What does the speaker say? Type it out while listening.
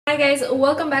Hi guys,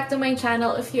 welcome back to my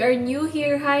channel. If you are new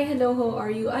here, hi, hello, how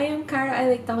are you? I am Cara. I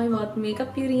like talking about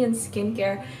makeup, beauty, and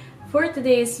skincare. For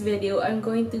today's video, I'm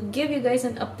going to give you guys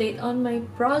an update on my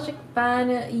project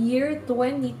pan year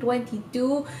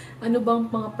 2022. Ano bang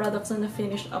mga products na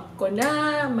na-finish up ko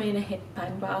na? May na-hit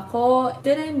pan ba ako?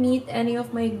 Did I meet any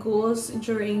of my goals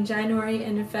during January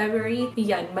and February?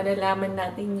 Yan, malalaman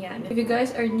natin yan. If you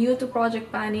guys are new to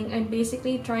project panning, I'm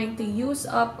basically trying to use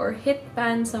up or hit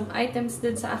pan some items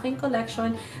din sa aking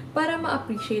collection para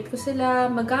ma-appreciate ko sila,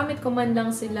 magamit ko man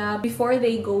lang sila before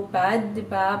they go bad,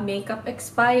 diba? Makeup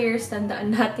expires,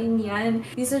 tandaan natin yan.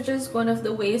 These are just one of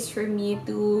the ways for me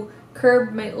to curb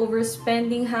my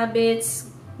overspending habits.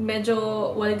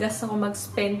 Medyo walgas ako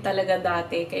mag-spend talaga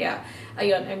dati. Kaya,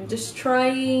 ayun, I'm just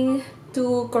trying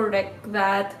to correct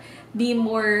that. Be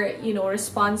more,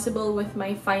 responsible with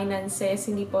my finances.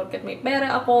 Hindi porket may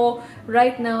pera ako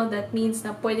right now, that means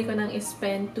na pwede ko nang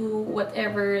i-spend to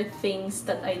whatever things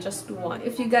that I just want.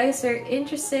 If you guys are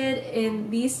interested in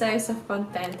these types of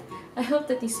content, I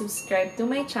hope that you subscribe to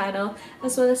my channel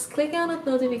as well as click on the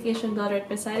notification bell right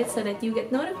beside it so that you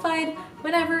get notified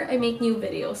whenever I make new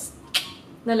videos.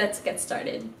 Now let's get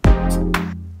started.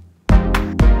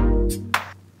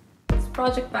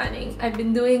 Project panning. I've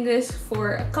been doing this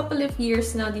for a couple of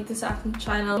years now dito sa aking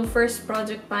channel. Yung first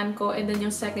project pan ko and then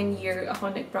yung second year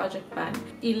ako nag-project pan.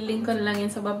 I-link ko na lang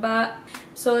yan sa baba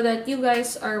so that you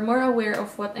guys are more aware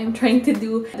of what I'm trying to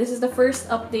do. This is the first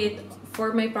update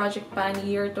for my project pan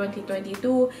year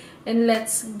 2022 and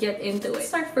let's get into it.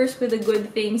 Start first with the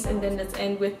good things and then let's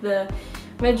end with the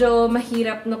medyo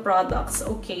mahirap na products.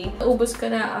 Okay, naubos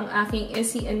ko na ang aking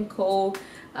SE&Co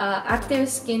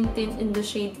Active Skin Tint in the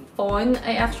shade Fawn.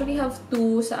 I actually have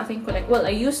two sa aking collection. Well,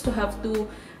 I used to have two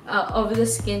of the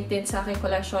skin tint sa aking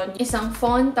collection. Isang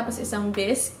Fawn, tapos isang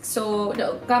Bisque. So,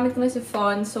 gamit ko na si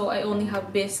Fawn, so I only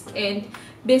have Bisque. And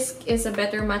Bisque is a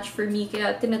better match for me,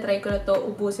 kaya tinatry ko na to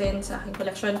ubusin sa aking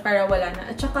collection para wala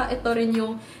na. At saka, ito rin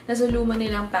yung nasa luma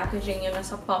nilang packaging, yung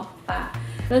nasa pump pa.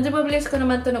 Nung mabilis ko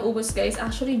naman to naubos, guys.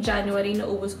 Actually, January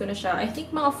naubos ko na siya. I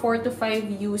think mga 4 to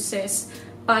 5 uses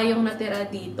pa yung natira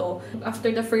dito.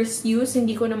 After the first use,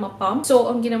 hindi ko na mapump. So,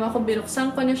 ang ginawa ko,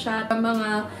 binuksan ko na siya.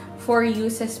 Mga 4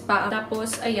 uses pa.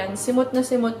 Tapos, ayan, simot na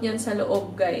simot yan sa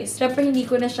loob, guys. Syempre, hindi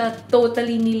ko na siya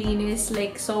totally nilinis.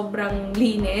 Like, sobrang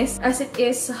linis. As it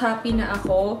is, happy na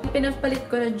ako. Pinagpalit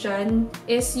ko na dyan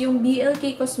is yung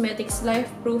BLK Cosmetics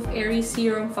Life Proof Airy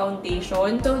Serum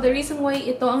Foundation. So, the reason why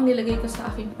ito ang nilagay ko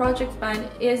sa aking project pan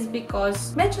is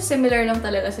because medyo similar lang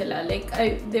talaga sila. Like,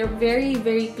 they're very,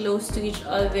 very close to each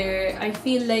other. I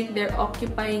feel like they're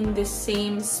occupying the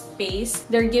same space.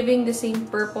 They're giving the same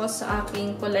purpose sa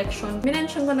aking collection.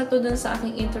 Minention ko na to dun sa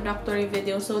aking introductory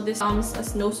video, so this comes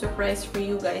as no surprise for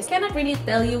you guys. Cannot really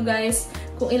tell you guys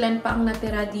kung ilan pa ang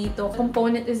natira dito.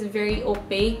 Component is very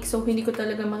opaque, so hindi ko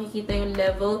talaga makikita yung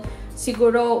level.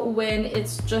 Siguro when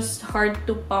it's just hard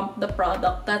to pump the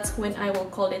product, that's when I will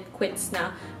call it quits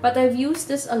na. But I've used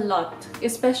this a lot,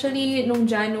 especially nung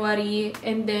January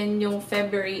and then yung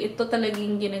February. Ito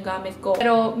talagang ginagamit ko.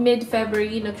 Pero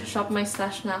mid-February, nag-shop my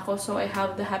stash na ako, so I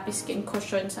have the Happy Skin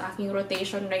Cushion sa aking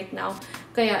rotation right now.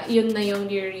 Kaya yun na yung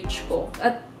i-reach ko.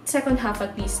 At second half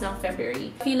at least ng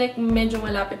February. I feel like medyo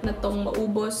malapit na tong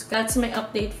maubos. That's my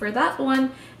update for that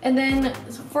one. And then,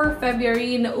 for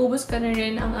February, naubos ka na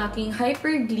rin ang aking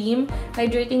Hyper Gleam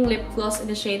Hydrating Lip Gloss in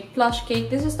the shade Plush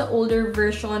Cake. This is the older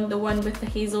version, the one with the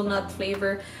hazelnut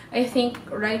flavor. I think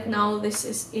right now, this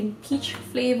is in peach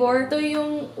flavor. Ito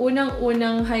yung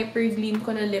unang-unang Hyper Gleam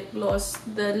ko na lip gloss.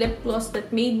 The lip gloss that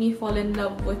made me fall in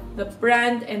love with the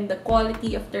brand and the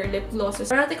quality of their lip glosses.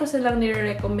 Parati ko silang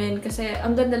nire-recommend kasi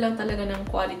ang ganda lang talaga ng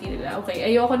quality nila. Okay,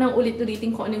 ayoko nang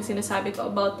ulit-ulitin ko anong sinasabi ko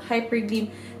about Hyper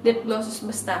Gleam lip glosses.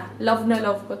 Basta, love na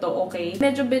love ko to, okay?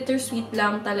 Medyo bittersweet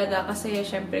lang talaga kasi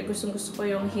syempre gustong-gusto ko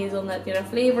yung hazelnut na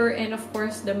flavor and of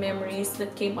course the memories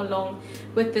that came along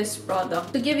with this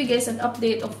product. To give you guys an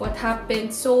update of what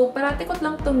happened, so parati ko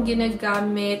lang tong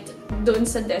ginagamit doon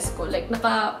sa desk ko. Like,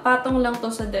 nakapatong lang to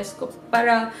sa desk ko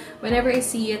para whenever I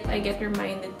see it, I get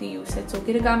reminded to use it. So,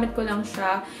 ginagamit ko lang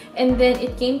siya. And then,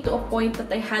 it came to a point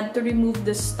that I had to remove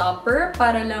the stopper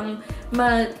para lang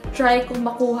ma-try kong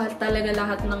makuha talaga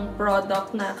lahat ng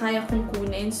product na kaya kong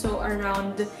kunin. So,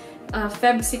 around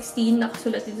Feb 16,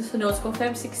 nakasulat dito sa notes ko,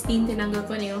 Feb 16, tinanggal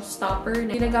ko na yung stopper.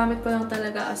 Ginagamit ko lang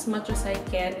talaga as much as I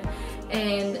can.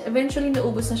 And eventually,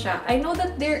 naubos na siya. I know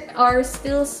that there are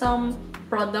still some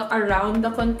product around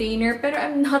the container, pero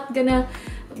I'm not gonna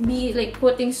be like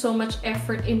putting so much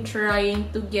effort in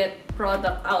trying to get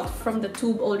product out from the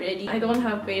tube already. I don't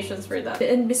have patience for that.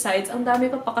 And besides, ang dami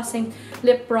ko pa kasing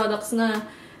lip products na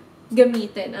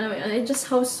gamitin. I just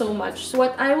have so much. So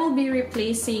what I will be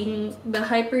replacing the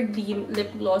Hyper Gleam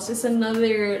lip gloss is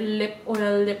another lip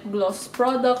oil lip gloss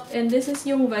product, and this is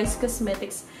yung Vice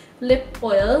Cosmetics lip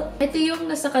oil. Ito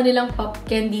yung nasa kanilang Pop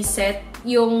Candy set,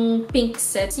 yung pink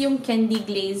set, yung candy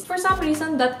glaze. For some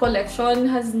reason, that collection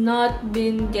has not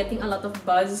been getting a lot of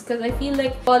buzz because I feel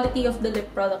like quality of the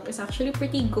lip product is actually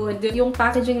pretty good. Yung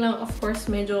packaging lang, of course,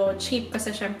 medyo cheap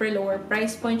kasi syempre lower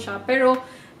price point siya. Pero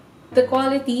the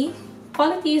quality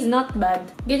is not bad.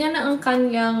 Ganyan na ang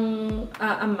kanyang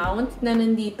amount na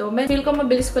nandito. Feel ko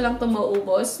mabilis ko lang ito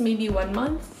maubos. Maybe 1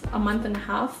 month, a month and a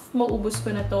half, maubos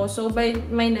ko na to. So, by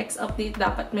my next update,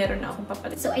 dapat meron na akong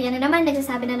papalit. So, ayan na naman.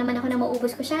 Nagsasabi na naman ako na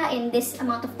maubos ko siya in this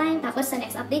amount of time. Tapos, sa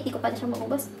next update, di ko pa siya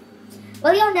maubos.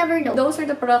 Well, you'll never know. Those are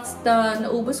the products na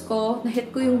naubos ko,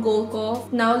 na-hit ko yung goal ko.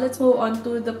 Now, let's move on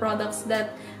to the products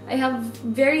that I have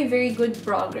very, very good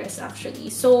progress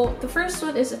actually. So, the first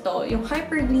one is ito, yung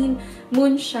Hyper Gleam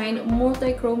Moonshine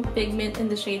Multi-Chrome Pigment in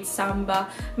the shade Samba.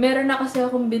 Meron na kasi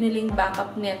akong biniling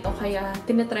backup neto, kaya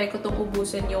tinatry ko itong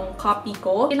ubusin yung copy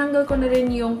ko. Tinanggal ko na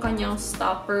rin yung kanyang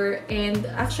stopper, and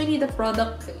actually the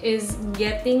product is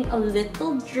getting a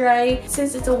little dry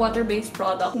since it's a water-based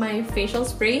product. My facial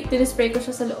spray, tinispray ko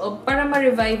siya sa loob para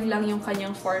ma-revive lang yung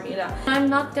kanyang formula. I'm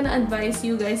not gonna advise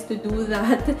you guys to do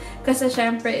that kasi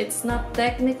syempre it's not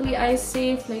technically eye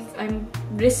safe. Like, I'm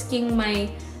risking my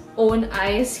own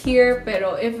eyes here.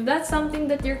 Pero if that's something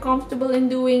that you're comfortable in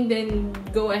doing, then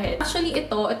go ahead. Actually,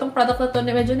 itong product na to,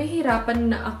 medyo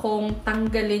nahihirapan na akong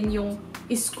tanggalin yung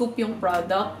scoop yung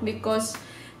product because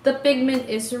the pigment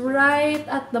is right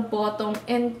at the bottom,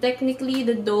 and technically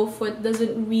the doe foot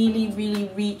doesn't really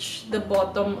reach the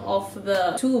bottom of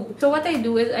the tube. So what I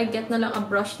do is I get na lang a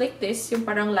brush like this, yung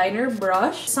parang liner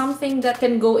brush, something that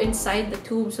can go inside the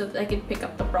tube so that I can pick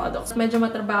up the products. Medyo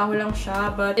matrabaho lang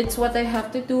siya, but it's what I have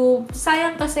to do.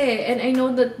 Sayang kasi, and I know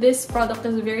that this product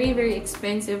is very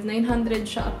expensive. 900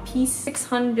 siya a piece,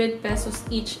 600 pesos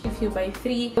each if you buy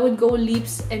 3. I would go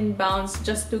leaps and bounds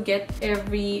just to get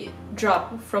every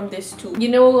drop from this tube. You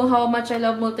know how much I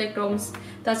love multi-chromes.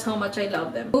 That's how much I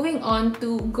love them. Moving on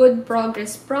to good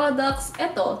progress products.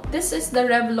 This is the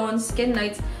Revlon Skin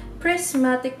Lights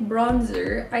Prismatic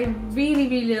Bronzer. I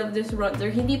really love this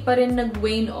bronzer. Hindi pa rin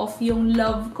nag-wane off yung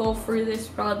love ko for this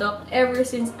product ever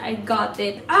since I got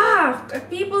it.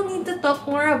 People need to talk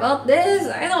more about this.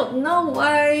 I don't know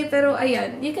why, pero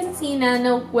ayan. You can see na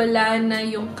wala na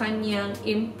yung kanyang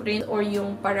imprint or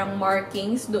yung parang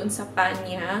markings doon sa pan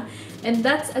niya. And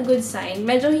that's a good sign.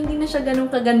 Medyo hindi na siya ganun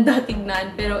kaganda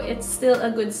tignan, pero it's still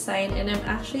a good sign, and I'm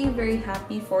actually very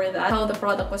happy for that. How the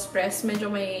product was pressed,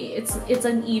 medyo it's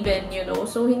uneven, you know.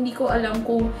 So, hindi ko alam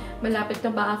kung malapit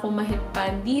na ba ako ma-hit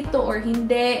pan dito or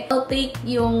hindi. I'll take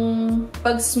yung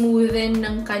pag-smoothen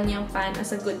ng kanyang pan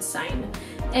as a good sign.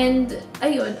 And,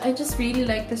 ayun, I just really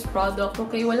like this product.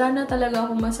 Okay, wala na talaga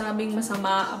akong masabing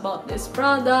masama about this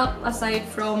product. Aside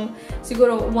from,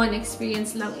 siguro, one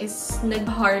experience lang is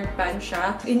nag-hard pan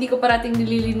siya. Hindi ko parating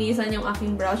nililinisan yung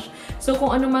aking brush. So,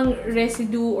 kung ano mang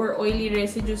residue or oily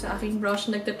residue sa aking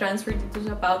brush, nagta-transfer dito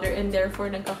sa powder, and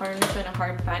therefore, nagkakaroon siya ng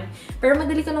hard pan. Pero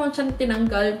madali ko naman siyang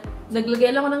tinanggal.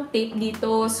 Naglagay lang ako ng tape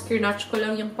dito, scrunch ko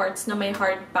lang yung parts na may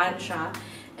hard pan siya.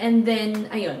 And then,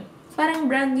 ayun.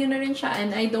 Parang brand new na rin siya,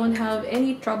 and I don't have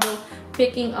any trouble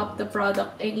picking up the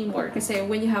product anymore. Kasi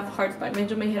when you have hard pan,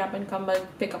 medyo mahirapan ka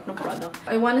mag-pick up ng product.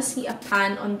 I wanna see a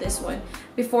pan on this one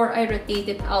before I rotate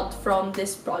it out from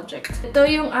this project. Ito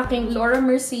yung aking Laura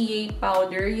Mercier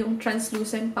powder, yung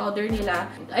translucent powder nila.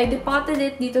 I depotted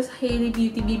it dito sa Hailey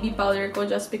Beauty BB powder ko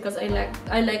just because I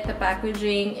like the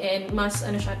packaging, and mas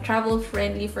travel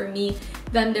friendly for me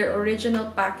than their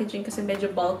original packaging kasi medyo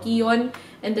bulky yon.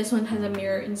 And this one has a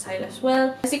mirror inside as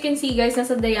well. As you can see guys,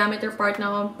 nasa diameter part na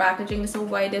ako packaging, nasa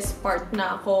widest part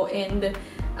na ako, and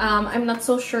I'm not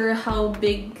so sure how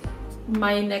big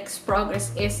my next progress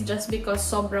is just because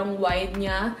sobrang wide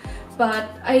niya.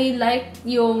 But I like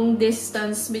yung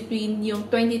distance between yung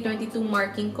 2022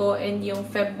 marking ko and yung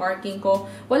Feb marking ko.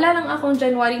 Wala lang akong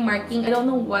January marking. I don't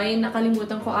know why.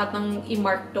 Nakalimutan ko atang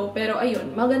i-mark to. Pero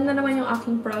ayun, maganda naman yung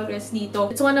aking progress dito.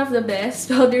 It's one of the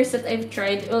best powders that I've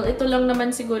tried. Well, ito lang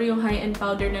naman siguro yung high-end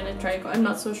powder na na-try ko. I'm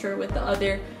not so sure with the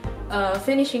other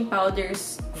finishing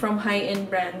powders from high-end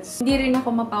brands. Hindi rin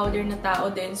ako ma-powder na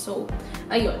tao din. So,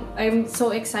 ayun. I'm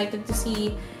so excited to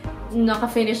see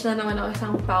naka-finish na naman ako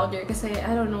isang powder kasi,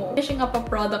 I don't know, finishing up a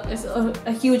product is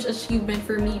a huge achievement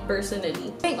for me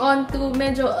personally. Going on to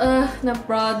medyo, na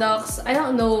products, I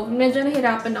don't know, medyo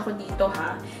nahirapan ako dito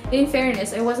ha. In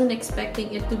fairness, I wasn't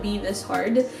expecting it to be this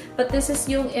hard, but this is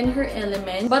yung In Her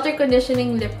Element Butter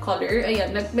Conditioning Lip Color.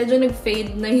 Ayan, medyo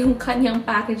nag-fade na yung kanyang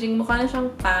packaging. Mukha na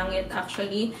siyang pangit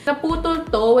actually. Naputol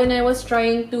to when I was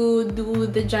trying to do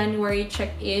the January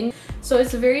check-in. So,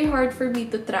 it's very hard for me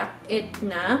to track it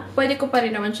na. Pwede ko pa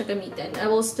rin naman siya gamitin. I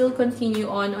will still continue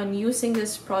on using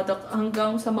this product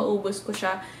hanggang sa maubos ko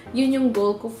siya. Yun yung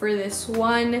goal ko for this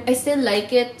one. I still like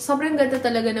it. Sobrang ganda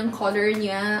talaga ng color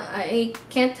niya. I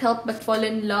can't help but fall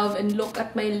in love and look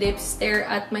at my lips, stare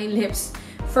at my lips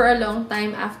for a long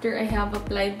time after I have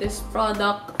applied this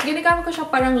product. Ginagamit ko siya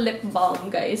parang lip balm,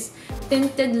 guys.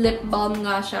 Tinted lip balm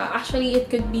nga siya. Actually,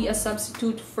 it could be a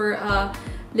substitute for a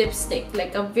lipstick,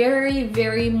 like a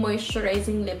very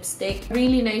moisturizing lipstick.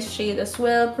 Really nice shade as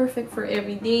well, perfect for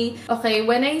everyday. Okay,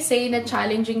 when I say na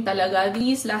challenging talaga,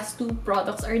 these last two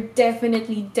products are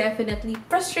definitely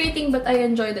frustrating, but I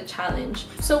enjoy the challenge.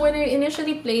 So when I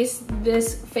initially placed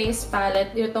this face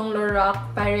palette, itong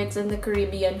Lorac Pirates in the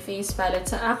Caribbean face palette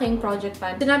sa aking project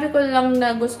pan, sinabi ko lang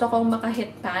na gusto kong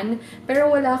maka-hit pan, pero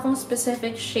wala akong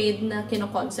specific shade na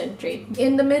kino-concentrate.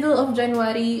 In the middle of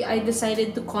January, I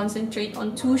decided to concentrate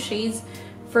on two shades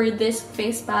for this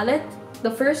face palette. The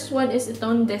first one is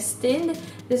itong Destined.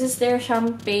 This is their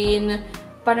champagne,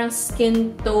 parang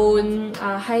skin tone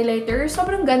highlighter.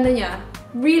 Sobrang ganda niya.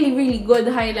 Really good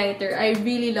highlighter. I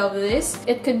really love this.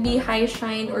 It could be high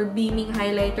shine or beaming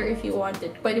highlighter if you want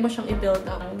it. Pwede mo siyang i-build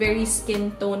up. Very skin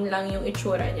tone lang yung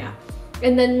itsura niya.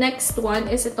 And then next one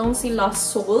is itong si Lost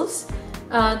Souls.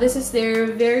 This is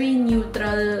their very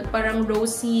neutral, parang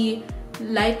rosy,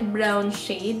 light brown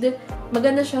shade.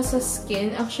 Maganda siya sa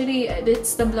skin. Actually,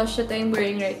 it's the blush that I'm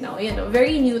wearing right now. Ayan,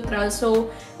 very neutral.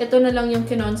 So, ito na lang yung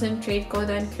kinoncentrate ko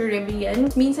than Caribbean.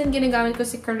 Minsan, ginagamit ko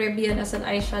si Caribbean as an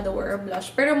eyeshadow or a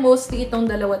blush. Pero mostly, itong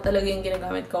dalawa talaga yung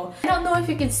ginagamit ko. I don't know if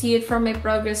you can see it from my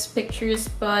progress pictures,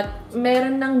 but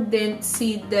meron ng dent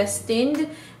si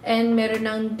Destined and meron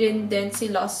ng din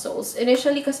si Lost Souls.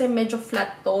 Initially kasi medyo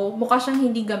flat to. Mukha siyang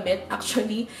hindi gamit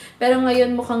actually. Pero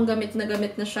ngayon mukhang gamit na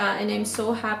siya and I'm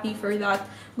so happy for that.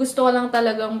 Gusto ko lang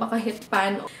talagang maka-hit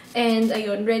pan. And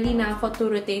ayun, ready na ako to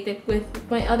rotate it with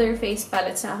my other face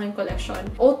palette sa aking collection.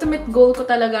 Ultimate goal ko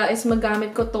talaga is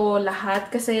magamit ko to lahat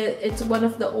kasi it's one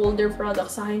of the older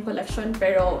products sa aking collection.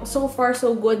 Pero so far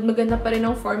so good. Maganda pa rin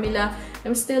ang formula.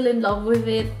 I'm still in love with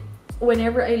it.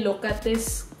 Whenever I look at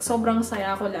this, sobrang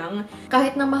saya ko lang.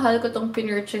 Kahit na mahal ko tong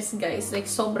pinurchase, guys, like,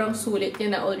 sobrang sulit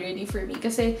yun na already for me.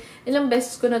 Kasi, ilang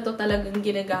beses ko na to talagang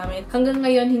ginagamit. Hanggang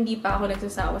ngayon, hindi pa ako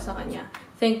nagsasawa sa kanya.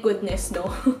 Thank goodness, no?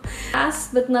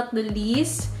 Last but not the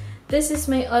least, this is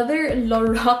my other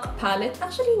Lorac palette.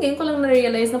 Actually, ngayon ko lang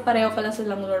na-realize na pareho pala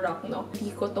silang Lorac, no?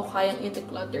 Hindi ko to kayang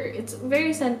i-declutter. It's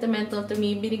very sentimental to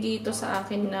me. Binigay ito sa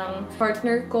akin ng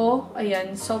partner ko.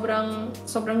 Ayan, sobrang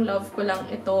love ko lang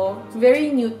ito.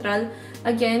 Very neutral.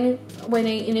 Again, when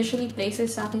I initially placed it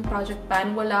sa aking project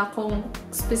pan, wala akong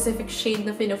specific shade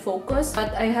na fino-focus.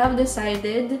 But I have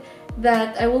decided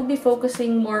that I will be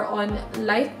focusing more on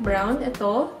light brown.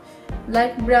 Ito.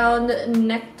 Light brown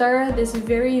nectar, this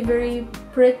very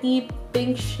pretty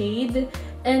pink shade,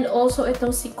 and also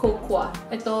itong si Cocoa,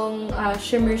 itong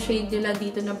shimmer shade nila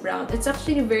dito na brown. It's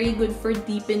actually very good for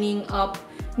deepening up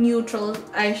neutral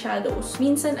eyeshadows.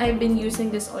 Minsan I've been using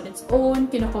this on its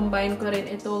own, kino-combine ko rin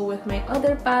ito with my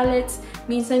other palettes.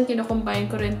 Minsan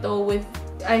kino-combine ko rin to with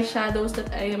eyeshadows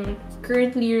that I am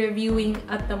currently reviewing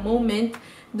at the moment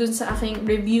dun sa aking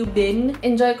review bin.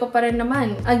 Enjoy ko pa rin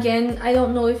naman. Again, I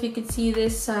don't know if you could see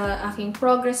this sa aking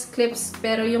progress clips,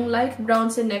 pero yung light brown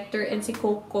si Nectar and si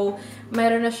Coco,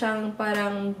 mayroon na siyang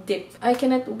parang dip. I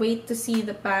cannot wait to see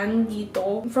the pan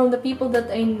dito. From the people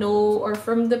that I know or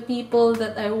from the people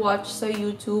that I watch sa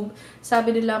YouTube,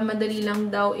 sabi nila madali lang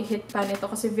daw i-hit pan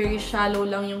ito kasi very shallow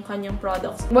lang yung kanyang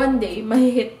products. One day,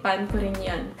 mahi-hit pan ko rin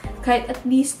yan. Kahit at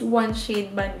least one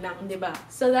shade ban lang, diba?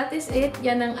 So that is it.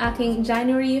 Yan ang aking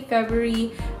January,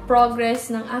 February progress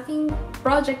ng aking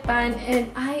project pan, and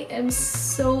I am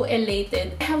so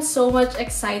elated. I have so much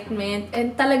excitement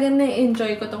and talagang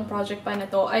na-enjoy ko tong project pan na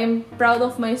to. I am proud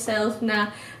of myself na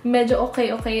medyo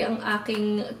okay ang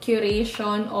aking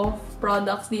curation of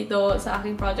products dito sa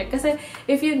aking project. Kasi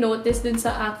if you notice dun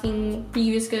sa aking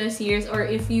previous series, or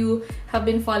if you have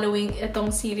been following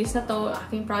itong series na to,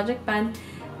 aking project pan,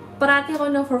 parati ako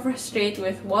na-frustrate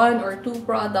with 1 or 2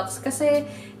 products kasi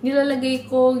nilalagay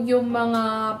ko yung mga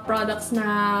products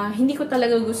na hindi ko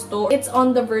talaga gusto. It's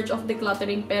on the verge of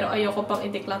decluttering pero ayoko pang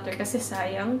i-declutter kasi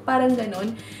sayang. Parang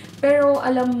ganun. Pero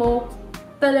alam mo,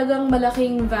 talagang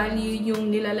malaking value yung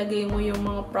nilalagay mo yung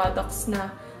mga products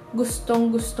na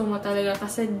gustong-gusto mo talaga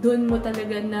kasi dun mo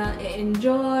talaga na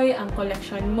i-enjoy ang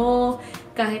collection mo.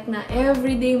 Kahit na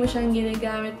everyday mo siyang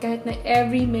ginagamit, kahit na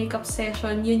every makeup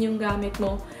session, yun yung gamit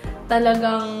mo.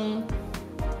 Talagang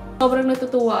sobrang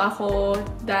natutuwa ako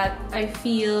that I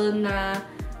feel na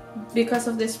because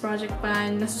of this project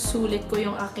pan, nasusulit ko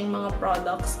yung aking mga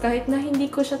products. Kahit na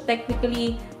hindi ko siya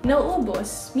technically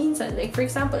nauubos. Minsan, like for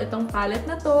example, itong palette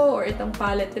na to or itong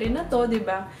palette rin na to,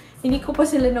 diba? Hindi ko pa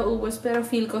sila naubos pero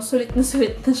feel ko sulit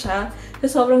na siya.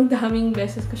 So, sobrang daming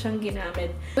beses ko siyang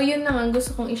ginamit. So, yun lang ang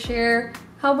gusto kong i-share.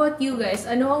 How about you guys?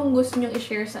 Ano ang gusto nyong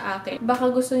i-share sa akin? Baka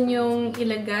gusto nyong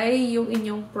ilagay yung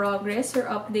inyong progress or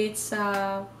updates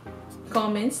sa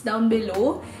comments down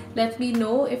below. Let me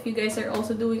know if you guys are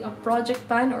also doing a project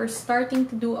plan or starting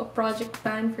to do a project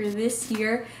plan for this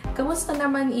year. Kamusta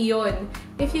naman iyon?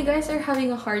 If you guys are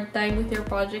having a hard time with your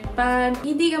project plan,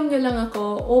 i-DM nyo lang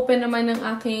ako. Open naman ng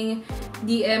aking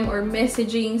DM or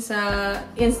messaging sa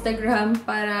Instagram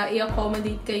para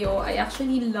i-accommodate kayo. I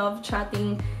actually love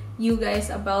chatting you guys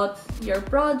about your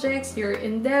projects, your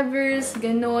endeavors,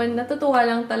 ganon. Natutuwa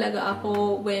lang talaga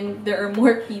ako when there are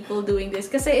more people doing this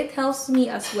kasi it helps me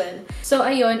as well. So,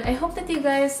 ayun. I hope that you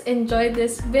guys enjoyed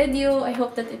this video. I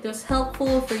hope that it was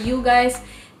helpful for you guys.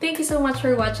 Thank you so much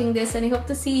for watching this and I hope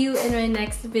to see you in my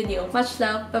next video. Much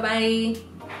love. Bye-bye!